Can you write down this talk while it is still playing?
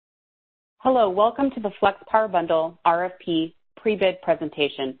Hello, welcome to the FlexPOWER Bundle RFP pre-bid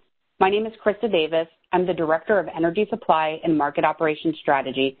presentation. My name is Krista Davis. I'm the Director of Energy Supply and Market Operations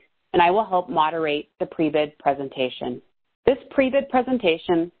Strategy, and I will help moderate the pre-bid presentation. This pre-bid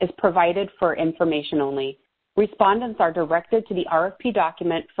presentation is provided for information only. Respondents are directed to the RFP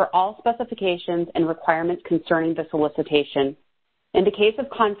document for all specifications and requirements concerning the solicitation. In the case of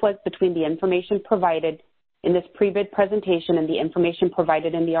conflict between the information provided in this pre-bid presentation and the information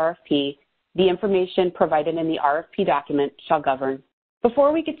provided in the RFP, the information provided in the RFP document shall govern.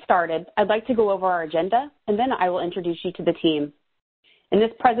 Before we get started, I'd like to go over our agenda, and then I will introduce you to the team. In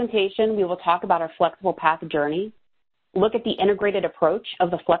this presentation, we will talk about our flexible path journey, look at the integrated approach of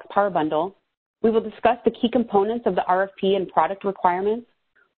the FlexPOWER Bundle. We will discuss the key components of the RFP and product requirements,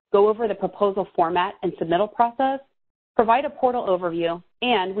 go over the proposal format and submittal process, provide a portal overview,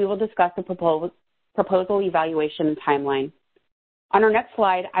 and we will discuss the proposal evaluation and timeline. On our next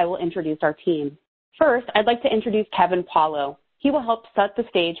slide, I will introduce our team. First, I'd like to introduce Kevin Paulo. He will help set the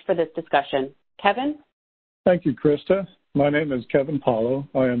stage for this discussion. Kevin? Thank you, Krista. My name is Kevin Paulo.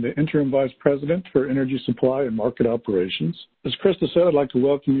 I am the Interim Vice President for Energy Supply and Market Operations. As Krista said, I'd like to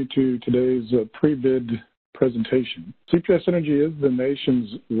welcome you to today's pre-bid presentation. CPS Energy is the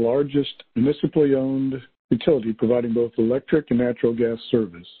nation's largest municipally-owned utility providing both electric and natural gas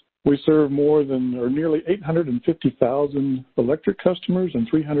service. We serve nearly 850,000 electric customers and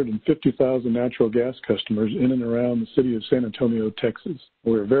 350,000 natural gas customers in and around the city of San Antonio, Texas.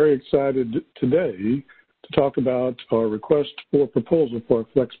 We're very excited today to talk about our request for proposal for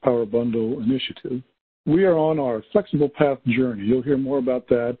our FlexPOWER Bundle initiative. We are on our flexible path journey. You'll hear more about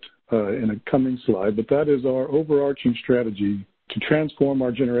that in a coming slide, but that is our overarching strategy to transform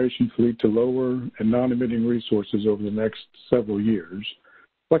our generation fleet to lower and non-emitting resources over the next several years.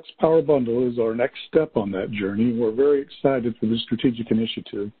 FlexPOWER Bundle is our next step on that journey. We're very excited for this strategic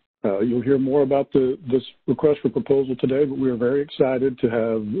initiative. You'll hear more about this request for proposal today, but we are very excited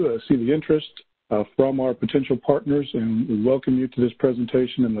to see the interest from our potential partners, and we welcome you to this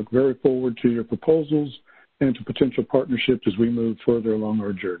presentation and look very forward to your proposals and to potential partnerships as we move further along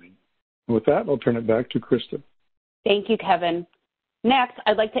our journey. And with that, I'll turn it back to Krista. Thank you, Kevin. Next,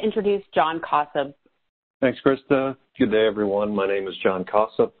 I'd like to introduce John Kossub. Thanks, Krista. Good day, everyone. My name is John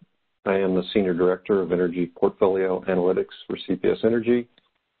Kossub. I am the Senior Director of Energy Portfolio Analytics for CPS Energy.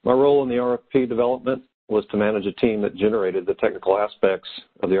 My role in the RFP development was to manage a team that generated the technical aspects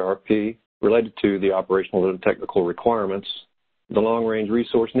of the RFP related to the operational and technical requirements, the long-range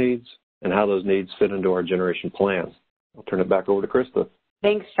resource needs, and how those needs fit into our generation plan. I'll turn it back over to Krista.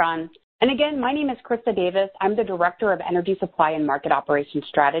 Thanks, John. And again, my name is Krista Davis. I'm the Director of Energy Supply and Market Operations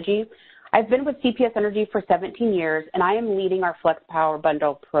Strategy. I've been with CPS Energy for 17 years, and I am leading our FlexPOWER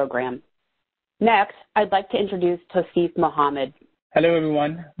Bundle program. Next, I'd like to introduce Tosif Mohammed. Hello,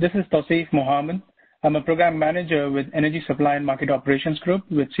 everyone. This is Tosif Mohammed. I'm a Program Manager with Energy Supply and Market Operations Group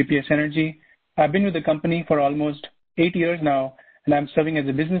with CPS Energy. I've been with the company for almost 8 years now, and I'm serving as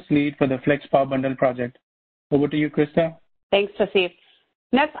a business lead for the FlexPOWER Bundle project. Over to you, Krista. Thanks, Tosif.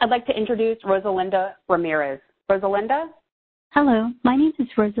 Next, I'd like to introduce Rosalinda Ramirez. Rosalinda? Hello, my name is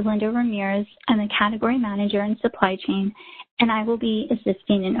Rosalinda Ramirez. I'm a Category Manager in Supply Chain, and I will be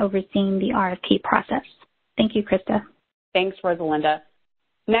assisting and overseeing the RFP process. Thank you, Krista. Thanks, Rosalinda.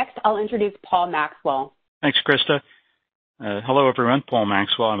 Next, I'll introduce Paul Maxwell. Thanks, Krista. Hello, everyone. Paul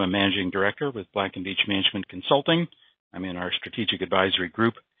Maxwell. I'm a Managing Director with Black & Veatch Management Consulting. I'm in our Strategic Advisory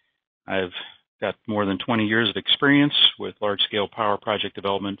Group. I've got more than 20 years of experience with large-scale power project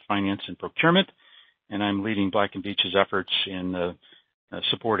development, finance, and procurement, and I'm leading Black & Veatch's efforts in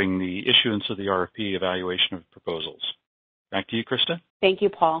supporting the issuance of the RFP evaluation of proposals. Back to you, Krista. Thank you,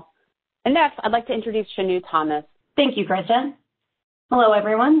 Paul. And next, I'd like to introduce Shanu Thomas. Thank you, Krista. Hello,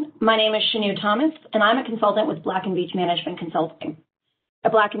 everyone. My name is Shanu Thomas, and I'm a consultant with Black & Veatch Management Consulting.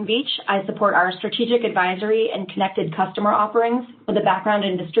 At Black & Veatch, I support our strategic advisory and connected customer offerings with a background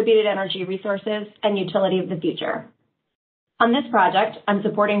in distributed energy resources and utility of the future. On this project, I'm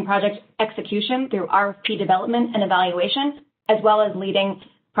supporting project execution through RFP development and evaluation, as well as leading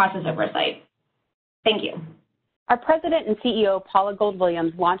process oversight. Thank you. Our President and CEO, Paula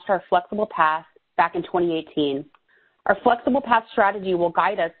Gold-Williams, launched our Flexible Path back in 2018. Our Flexible Path strategy will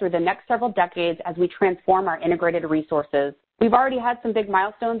guide us through the next several decades as we transform our integrated resources. We've already had some big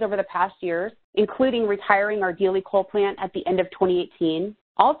milestones over the past years, including retiring our Dealey coal plant at the end of 2018.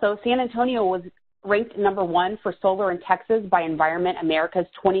 Also, San Antonio was ranked #1 for solar in Texas by Environment America's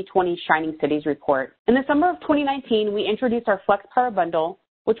 2020 Shining Cities report. In the summer of 2019, we introduced our FlexPOWER Bundle,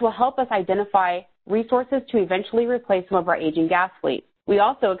 which will help us identify resources to eventually replace some of our aging gas fleet. We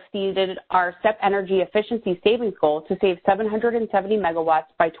also exceeded our STEP energy efficiency savings goal to save 770 megawatts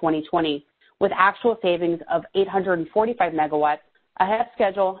by 2020. with actual savings of 845 megawatts ahead of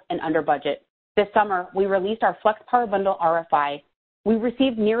schedule and under budget. This summer, we released our FlexPOWER Bundle RFI. We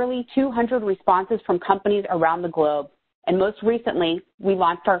received nearly 200 responses from companies around the globe, and most recently, we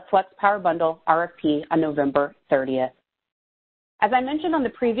launched our FlexPOWER Bundle RFP on November 30th. As I mentioned on the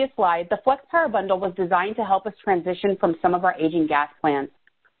previous slide, the FlexPOWER Bundle was designed to help us transition from some of our aging gas plants.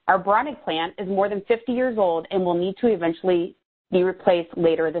 Our Bronick plant is more than 50 years old and will need to eventually be replaced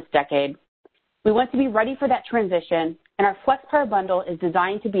later this decade. We want to be ready for that transition, and our FlexPOWER Bundle is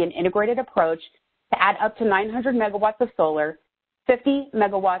designed to be an integrated approach to add up to 900 megawatts of solar, 50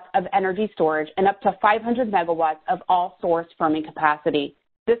 megawatts of energy storage, and up to 500 megawatts of all-source firming capacity.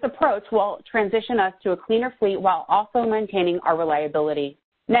 This approach will transition us to a cleaner fleet while also maintaining our reliability.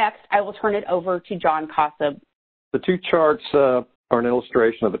 Next, I will turn it over to John Kossub. The two charts are an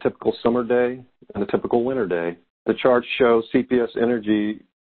illustration of a typical summer day and a typical winter day. The charts show CPS Energy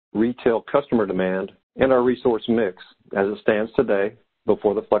retail customer demand and our resource mix as it stands today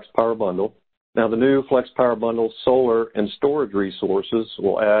before the FlexPOWER Bundle. Now, the new FlexPOWER Bundle solar and storage resources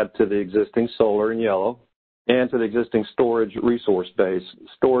will add to the existing solar in yellow and to the existing storage resource base.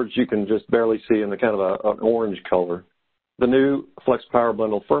 Storage you can just barely see in the kind of an orange color. The new FlexPOWER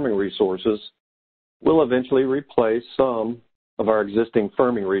Bundle firming resources will eventually replace some of our existing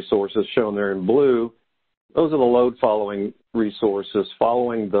firming resources shown there in blue. Those are the load following resources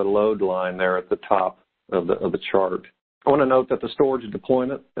following the load line there at the top of the chart. I want to note that the storage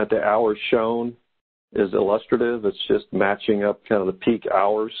deployment at the hours shown is illustrative. It's just matching up kind of the peak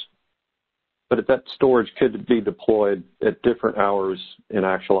hours. But that storage could be deployed at different hours in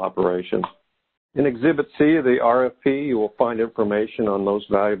actual operation. In Exhibit C of the RFP, you will find information on those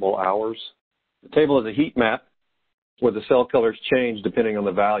valuable hours. The table is a heat map where the cell colors change depending on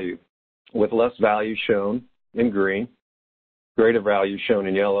the value, with less value shown in green, greater value shown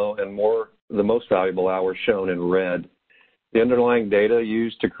in yellow, and the most valuable hours shown in red. The underlying data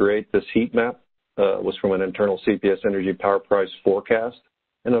used to create this heat map was from an internal CPS Energy power price forecast,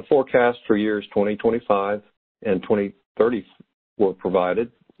 and a forecast for years 2025 and 2030 were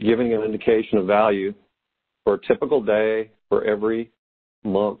provided, giving an indication of value for a typical day for every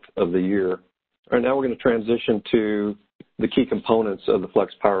month of the year. All right, now we're going to transition to the key components of the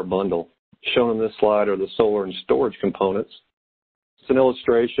FlexPOWER Bundle. Shown in this slide are the solar and storage components. It's an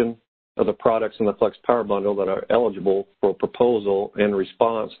illustration of the products in the FlexPOWER Bundle that are eligible for proposal in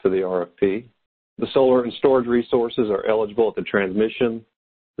response to the RFP. The solar and storage resources are eligible at the transmission,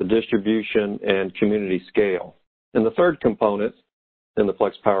 the distribution, and community scale. And the third component in the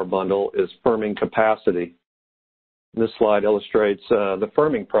FlexPOWER Bundle is firming capacity. This slide illustrates the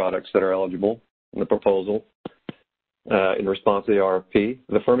firming products that are eligible in the proposal in response to the RFP.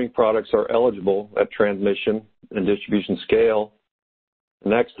 The firming products are eligible at transmission and distribution scale.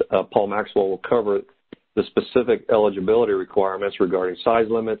 Next, Paul Maxwell will cover the specific eligibility requirements regarding size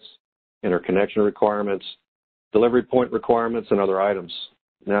limits, interconnection requirements, delivery point requirements, and other items.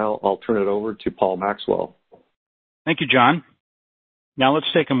 Now I'll turn it over to Paul Maxwell. Thank you, John. Now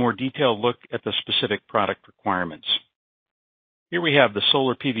let's take a more detailed look at the specific product requirements. Here we have the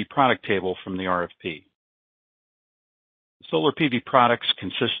solar PV product table from the RFP. The solar PV products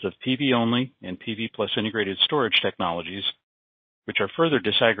consist of PV only and PV plus integrated storage technologies, which are further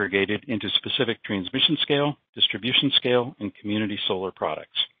disaggregated into specific transmission scale, distribution scale, and community solar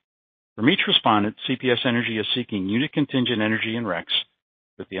products. From each respondent, CPS Energy is seeking unit contingent energy and RECs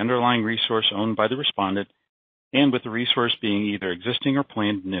with the underlying resource owned by the respondent and with the resource being either existing or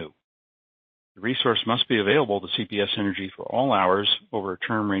planned new. The resource must be available to CPS Energy for all hours over a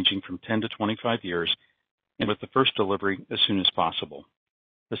term ranging from 10 to 25 years and with the first delivery as soon as possible.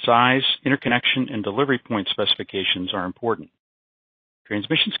 The size, interconnection, and delivery point specifications are important.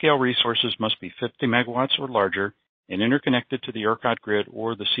 Transmission scale resources must be 50 megawatts or larger and interconnected to the ERCOT grid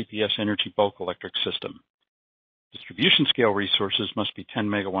or the CPS Energy bulk electric system. Distribution scale resources must be 10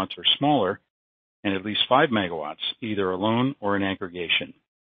 megawatts or smaller and at least 5 megawatts, either alone or in aggregation.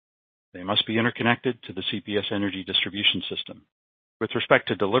 They must be interconnected to the CPS Energy distribution system. With respect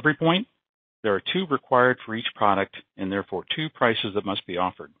to delivery point, there are 2 required for each product and therefore 2 prices that must be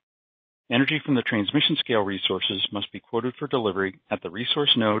offered. Energy from the transmission scale resources must be quoted for delivery at the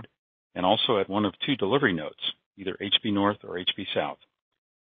resource node and also at one of 2 delivery nodes, either HB North or HB South.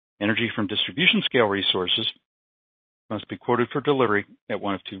 Energy from distribution scale resources must be quoted for delivery at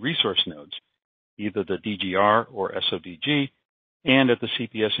one of 2 resource nodes, either the DGR or SODG, and at the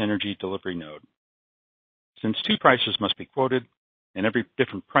CPS Energy delivery node. Since 2 prices must be quoted, and every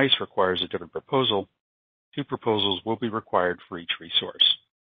different price requires a different proposal, 2 proposals will be required for each resource.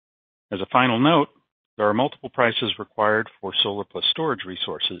 As a final note, there are multiple prices required for solar plus storage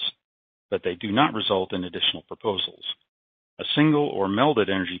resources. but they do not result in additional proposals. A single or melded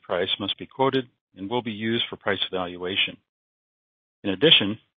energy price must be quoted and will be used for price evaluation. In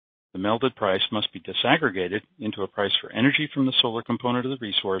addition, the melded price must be disaggregated into a price for energy from the solar component of the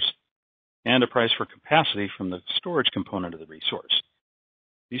resource and a price for capacity from the storage component of the resource.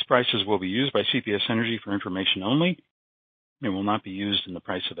 These prices will be used by CPS Energy for information only and will not be used in the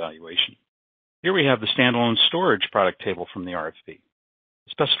price evaluation. Here we have the standalone storage product table from the RFP.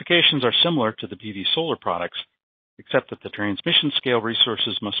 The specifications are similar to the PV solar products, except that the transmission scale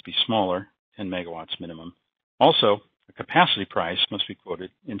resources must be smaller, 10 megawatts minimum. Also, a capacity price must be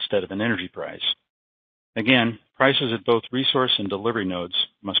quoted instead of an energy price. Again, prices at both resource and delivery nodes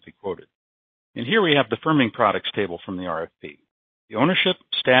must be quoted. And here we have the firming products table from the RFP. The ownership,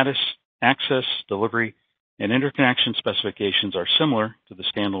 status, access, delivery, and interconnection specifications are similar to the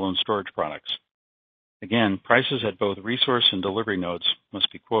standalone storage products. Again, prices at both resource and delivery nodes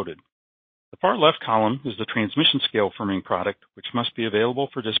must be quoted. The far left column is the transmission scale firming product, which must be available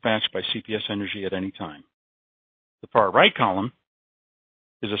for dispatch by CPS Energy at any time. The far right column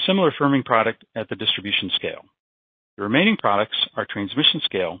is a similar firming product at the distribution scale. The remaining products are transmission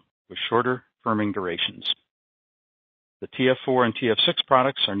scale with shorter firming durations. The TF4 and TF6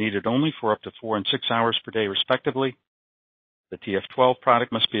 products are needed only for up to 4 and 6 hours per day, respectively. The TF12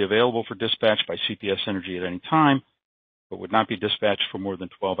 product must be available for dispatch by CPS Energy at any time, but would not be dispatched for more than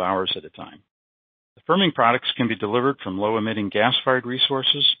 12 hours at a time. The firming products can be delivered from low-emitting gas-fired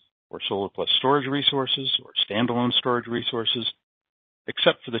resources, or solar plus storage resources, or standalone storage resources,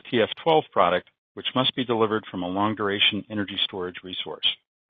 except for the TF12 product, which must be delivered from a long-duration energy storage resource.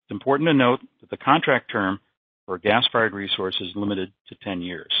 It's important to note that the contract term for a gas-fired resource is limited to 10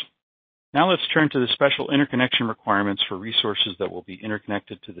 years. Now let's turn to the special interconnection requirements for resources that will be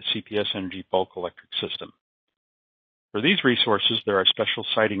interconnected to the CPS Energy bulk electric system. For these resources, there are special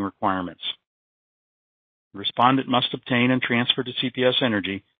siting requirements. The respondent must obtain and transfer to CPS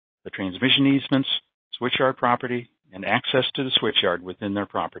Energy the transmission easements, switchyard property, and access to the switchyard within their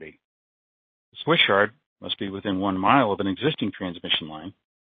property. The switchyard must be within 1 mile of an existing transmission line,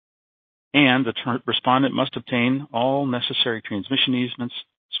 and the respondent must obtain all necessary transmission easements,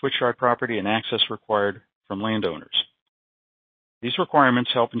 switchyard property, and access required from landowners. These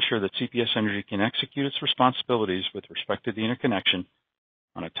requirements help ensure that CPS Energy can execute its responsibilities with respect to the interconnection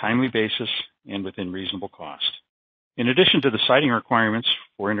on a timely basis and within reasonable cost. In addition to the siting requirements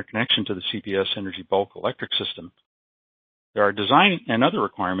for interconnection to the CPS Energy bulk electric system, there are design and other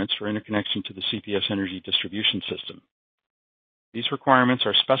requirements for interconnection to the CPS Energy distribution system. These requirements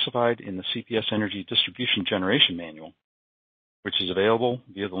are specified in the CPS Energy Distribution Generation Manual, which is available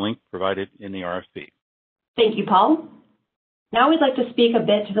via the link provided in the RFP. Thank you, Paul. Now we'd like to speak a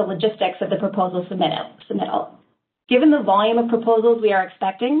bit to the logistics of the proposal submittal. Given the volume of proposals we are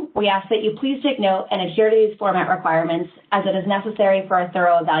expecting, we ask that you please take note and adhere to these format requirements as it is necessary for a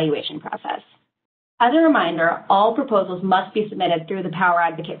thorough evaluation process. As a reminder, all proposals must be submitted through the Power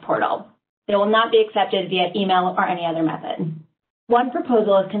Advocate portal. They will not be accepted via email or any other method. One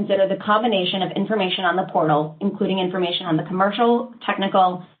proposal is considered the combination of information on the portal, including information on the commercial,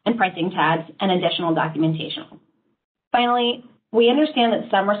 technical, and pricing tabs, and additional documentation. Finally, we understand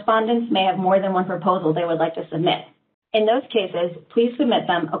that some respondents may have more than one proposal they would like to submit. In those cases, please submit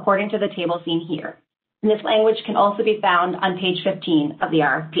them according to the table seen here. And this language can also be found on page 15 of the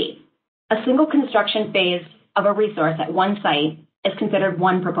RFP. A single construction phase of a resource at one site is considered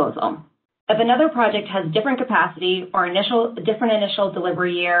one proposal. If another project has different capacity or different initial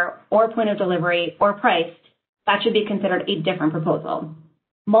delivery year or point of delivery or price, that should be considered a different proposal.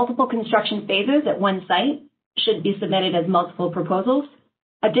 Multiple construction phases at one site should be submitted as multiple proposals.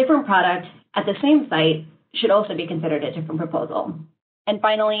 A different product at the same site should also be considered a different proposal. And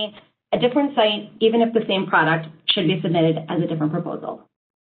finally, a different site, even if the same product, should be submitted as a different proposal.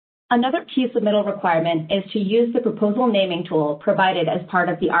 Another key submittal requirement is to use the proposal naming tool provided as part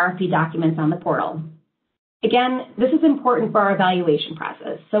of the RFP documents on the portal. Again, this is important for our evaluation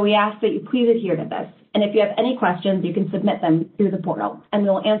process, so we ask that you please adhere to this. And if you have any questions, you can submit them through the portal, and we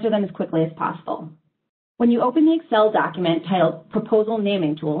will answer them as quickly as possible. When you open the Excel document titled Proposal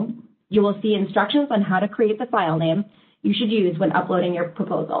Naming Tool, you will see instructions on how to create the file name you should use when uploading your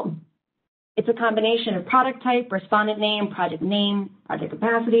proposal. It's a combination of product type, respondent name, project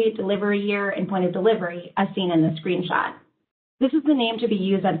capacity, delivery year, and point of delivery, as seen in the screenshot. This is the name to be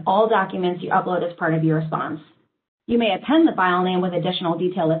used on all documents you upload as part of your response. You may append the file name with additional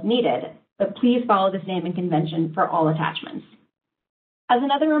detail if needed, but please follow this naming convention for all attachments. As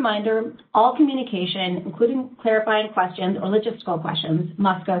another reminder, all communication, including clarifying questions or logistical questions,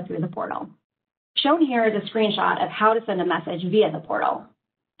 must go through the portal. Shown here is a screenshot of how to send a message via the portal.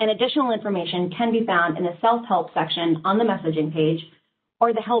 and additional information can be found in the self-help section on the messaging page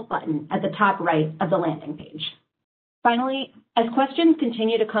or the help button at the top right of the landing page. Finally, as questions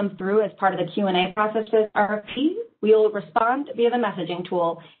continue to come through as part of the Q&A process with RFP, we will respond via the messaging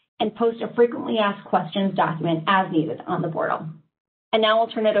tool and post a frequently asked questions document as needed on the portal. And now I'll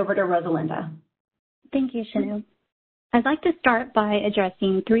turn it over to Rosalinda. Thank you, Shanu. I'd like to start by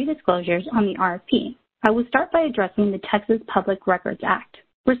addressing 3 disclosures on the RFP. I will start by addressing the Texas Public Records Act.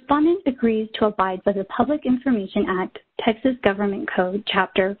 Respondent agrees to abide by the Public Information Act, Texas Government Code,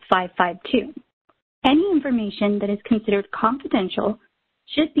 Chapter 552. Any information that is considered confidential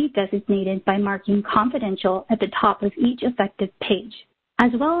should be designated by marking confidential at the top of each effective page,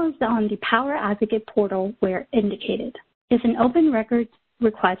 as well as on the Power Advocate portal where indicated. If an open records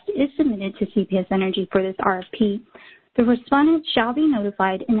request is submitted to CPS Energy for this RFP, the respondent shall be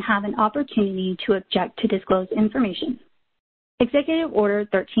notified and have an opportunity to object to disclosed information. Executive Order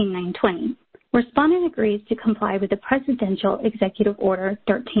 13920. Respondent agrees to comply with the Presidential Executive Order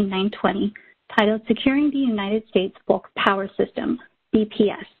 13920, titled Securing the United States Bulk Power System,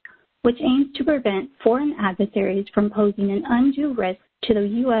 BPS, which aims to prevent foreign adversaries from posing an undue risk to the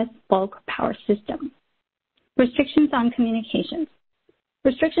U.S. bulk power system. Restrictions on communications.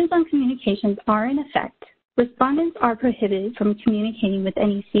 Restrictions on communications are in effect. Respondents are prohibited from communicating with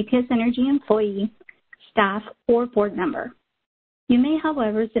any CPS Energy employee, staff, or board member. You may,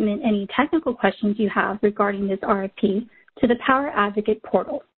 however, submit any technical questions you have regarding this RFP to the Power Advocate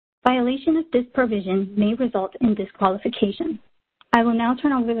portal. Violation of this provision may result in disqualification. I will now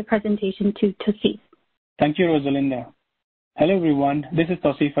turn over the presentation to Tosif. Thank you, Rosalinda. Hello, everyone. This is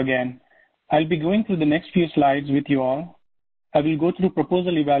Tosif again. I'll be going through the next few slides with you all. I will go through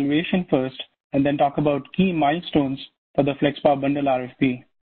proposal evaluation first and then talk about key milestones for the FlexPOWER Bundle RFP.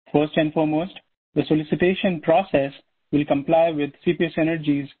 First and foremost, the solicitation process will comply with CPS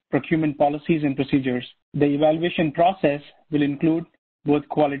Energy's procurement policies and procedures. The evaluation process will include both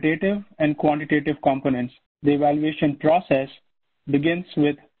qualitative and quantitative components. The evaluation process begins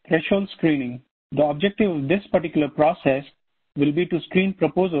with threshold screening. The objective of this particular process will be to screen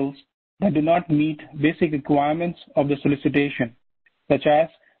proposals that do not meet basic requirements of the solicitation, such as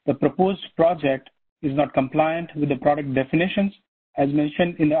the proposed project is not compliant with the product definitions as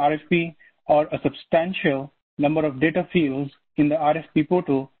mentioned in the RFP, or a substantial number of data fields in the RFP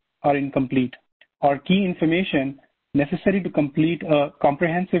portal are incomplete, or key information necessary to complete a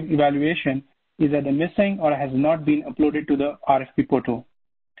comprehensive evaluation is either missing or has not been uploaded to the RFP portal.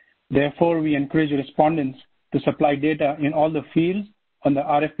 Therefore, we encourage respondents to supply data in all the fields on the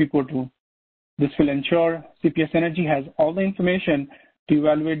RFP portal. This will ensure CPS Energy has all the information to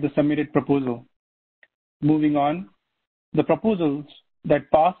evaluate the submitted proposal. Moving on, the proposals that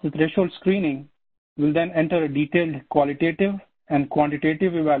pass the threshold screening will then enter a detailed qualitative and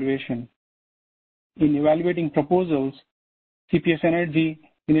quantitative evaluation. In evaluating proposals, CPS Energy,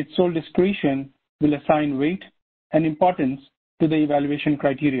 in its sole discretion, will assign weight and importance to the evaluation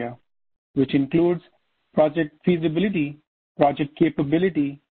criteria, which includes project feasibility, project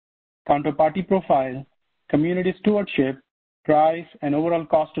capability, counterparty profile, community stewardship, price, and overall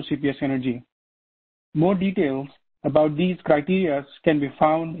cost to CPS Energy. More details about these criteria can be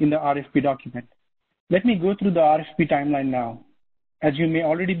found in the RFP document. Let me go through the RFP timeline now. As you may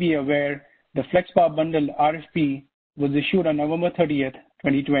already be aware, the FlexPOWER Bundle RFP was issued on November 30th,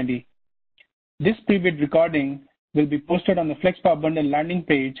 2020. This pre-bid recording will be posted on the FlexPOWER Bundle landing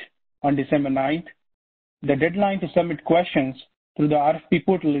page on December 9th. The deadline to submit questions through the RFP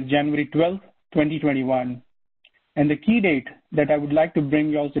portal is January 12th, 2021. And the key date that I would like to bring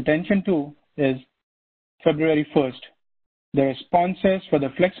y'all's attention to is February 1st. The responses for the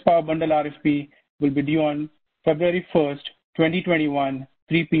FlexPOWER Bundle RFP will be due on February 1st, 2021,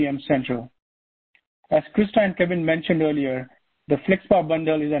 3 p.m. Central. As Krista and Kevin mentioned earlier, the FlexPOWER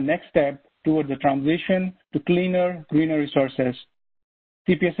Bundle is a next step towards the transition to cleaner, greener resources.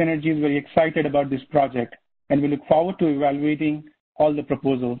 CPS Energy is very excited about this project, and we look forward to evaluating all the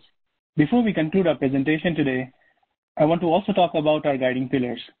proposals. Before we conclude our presentation today, I want to also talk about our guiding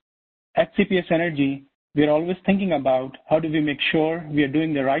pillars. At CPS Energy, we are always thinking about how do we make sure we are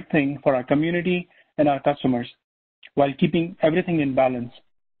doing the right thing for our community and our customers while keeping everything in balance.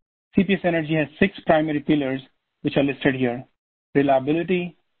 CPS Energy has 6 primary pillars which are listed here: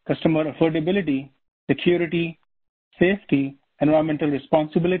 reliability, customer affordability, security, safety, environmental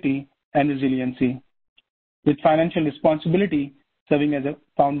responsibility, and resiliency, with financial responsibility serving as a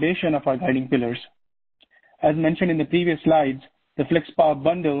foundation of our guiding pillars. As mentioned in the previous slides, the FlexPOWER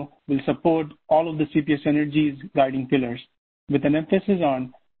Bundle will support all of the CPS Energy's guiding pillars, with an emphasis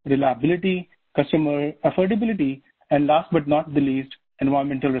on reliability, customer affordability, and last but not the least,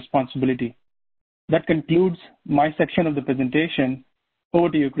 environmental responsibility. That concludes my section of the presentation. Over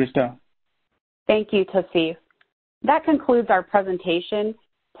to you, Krista. Thank you, Tosif. That concludes our presentation.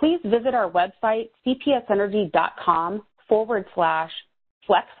 Please visit our website,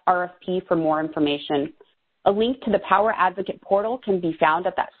 cpsenergy.com/FlexRFP for more information. A link to the Power Advocate portal can be found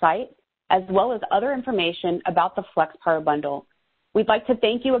at that site, as well as other information about the FlexPOWER bundle. We'd like to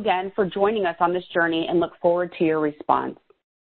thank you again for joining us on this journey and look forward to your response.